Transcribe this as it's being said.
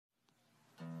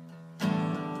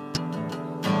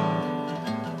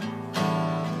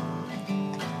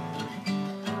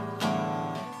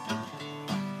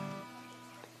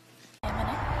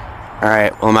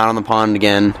Alright, well I'm out on the pond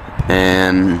again,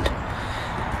 and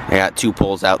I got 2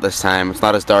 poles out this time. It's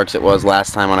not as dark as it was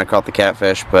last time when I caught the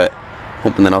catfish, but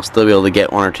hoping that I'll still be able to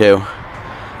get 1 or 2.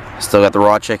 Still got the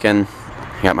raw chicken,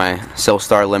 got my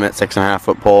Silstar Limit 6.5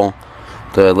 foot pole,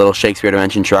 the little Shakespeare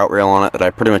Dimension trout reel on it that I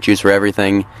pretty much use for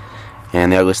everything,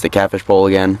 and the Ugly Catfish pole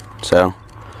again. So,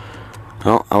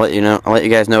 well, I'll let you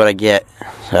guys know what I get.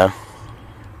 So,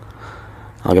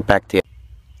 I'll get back to you.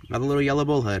 Another little yellow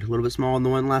bullhead, a little bit smaller than the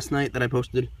one last night that I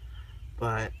posted,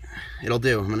 but it'll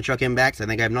do. I'm gonna chuck him back because I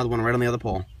think I have another one right on the other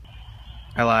pole.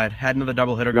 I lied, had another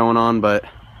double hitter going on, but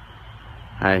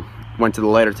I went to the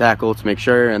lighter tackle to make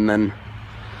sure, and then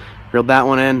reeled that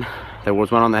one in. There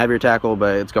was one on the heavier tackle,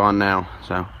 but it's gone now.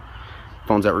 So,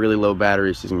 phone's got really low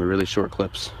battery, so it's gonna be really short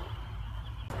clips.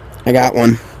 I got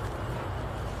one.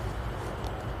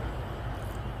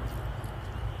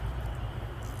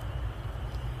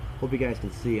 Hope you guys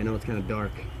can see. I know it's kind of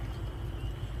dark.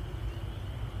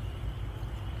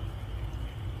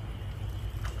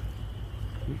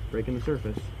 Breaking the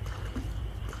surface.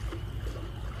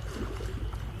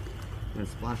 And it's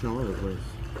splashing all over the place.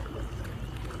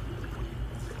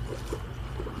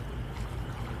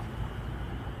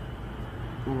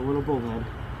 Oh, a little bullhead.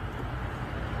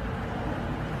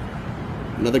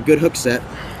 Another good hook set.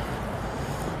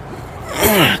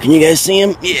 Can you guys see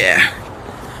him? Yeah.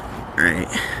 Alright,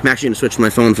 I'm actually going to switch to my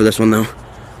phone for this one though.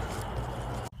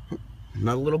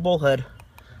 Another little bullhead.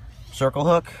 Circle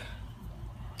hook.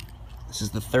 This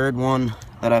is the 3rd one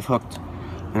that I've hooked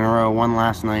in a row. One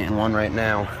last night and one right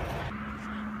now.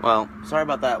 Well, sorry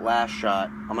about that last shot.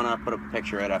 I'm going to put a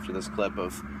picture right after this clip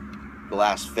of the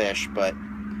last fish, but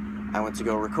I went to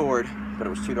go record, but it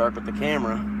was too dark with the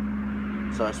camera,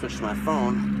 so I switched to my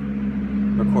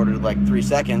phone, recorded like 3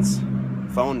 seconds,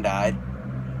 phone died.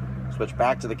 Switched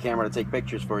back to the camera to take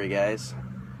pictures for you guys.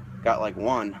 Got like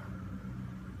 1,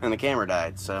 and the camera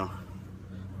died. So,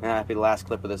 yeah, happy the last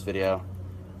clip of this video.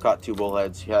 Caught 2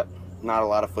 bullheads. Got not a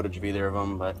lot of footage of either of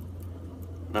them, but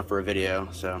enough for a video.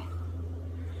 So,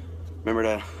 remember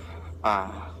to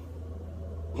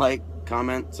like,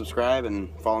 comment, subscribe, and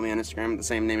follow me on Instagram at the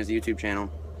same name as the YouTube channel.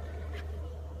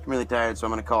 I'm really tired, so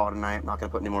I'm gonna call it a night. I'm not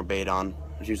gonna put any more bait on.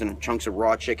 I was using chunks of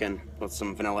raw chicken with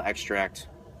some vanilla extract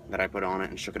that I put on it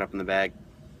and shook it up in the bag.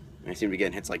 And I seemed to be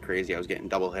getting hits like crazy. I was getting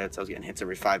double hits. I was getting hits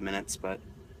every 5 minits, but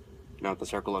you know, with the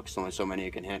circle hooks, only so many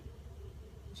you can hit.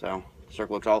 So the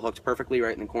circle hooks all hooked perfectly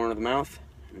right in the corner of the mouth.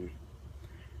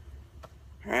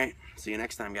 Alright, see you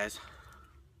next time, guys.